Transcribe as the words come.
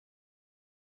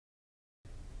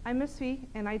I'm Ms. Fee,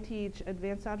 and I teach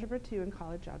Advanced Algebra 2 and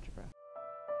College Algebra.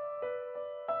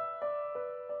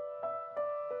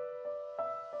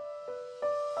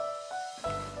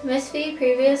 Ms. Fee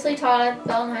previously taught at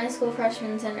Belton High School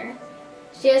Freshman Center.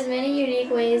 She has many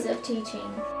unique ways of teaching.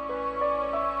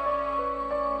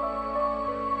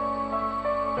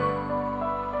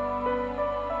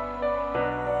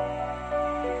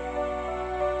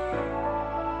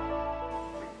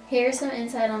 Here's some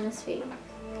insight on Ms. Fee.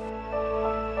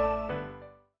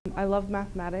 I love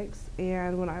mathematics,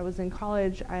 and when I was in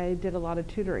college, I did a lot of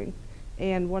tutoring.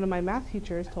 And one of my math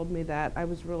teachers told me that I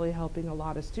was really helping a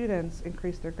lot of students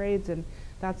increase their grades, and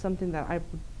that's something that I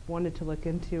wanted to look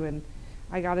into. And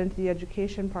I got into the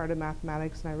education part of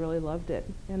mathematics, and I really loved it.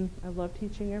 And I've loved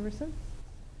teaching ever since.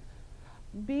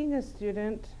 Being a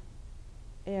student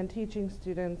and teaching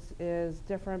students is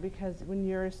different because when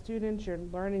you're a student, you're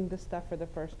learning this stuff for the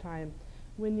first time.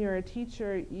 When you're a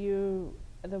teacher,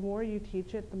 the more you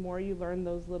teach it, the more you learn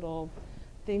those little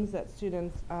things that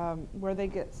students, where they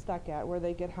get stuck at, where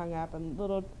they get hung up, and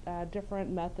little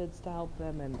different methods to help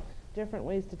them and different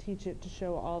ways to teach it to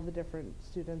show all the different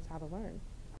students how to learn.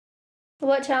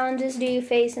 What challenges do you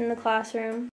face in the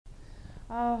classroom?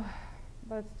 Oh,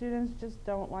 but students just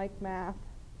don't like math.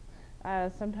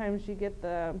 Sometimes you get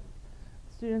the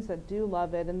students that do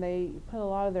love it and they put a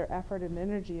lot of their effort and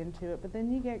energy into it, but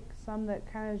then you get some that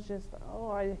kind of just,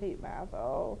 oh, I hate math,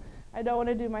 oh, I don't want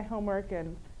to do my homework.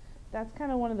 And that's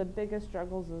kind of one of the biggest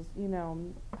struggles is,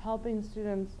 helping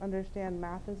students understand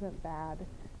math isn't bad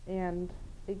and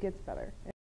it gets better.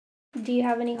 Do you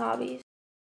have any hobbies?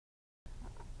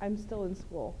 I'm still in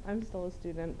school. I'm still a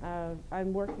student.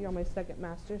 I'm working on my second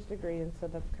master's degree, and so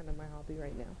that's kind of my hobby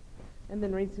right now. And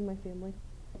then raising my family.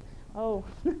 Oh,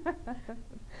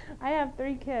 I have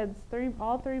 3 kids,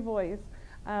 all three boys.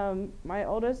 My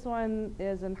oldest one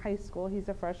is in high school. He's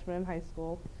a freshman in high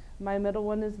school. My middle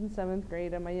one is in 7th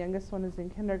grade, and my youngest one is in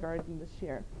kindergarten this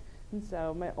year. And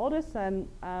so my oldest son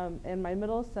and my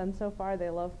middle son, so far, they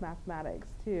love mathematics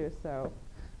too, so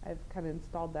I've kind of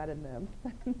installed that in them.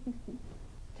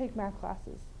 Take math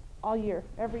classes all year,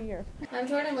 every year. I'm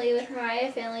Jordan Lee with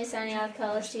Mariah Finley signing out of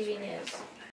KLS TV News.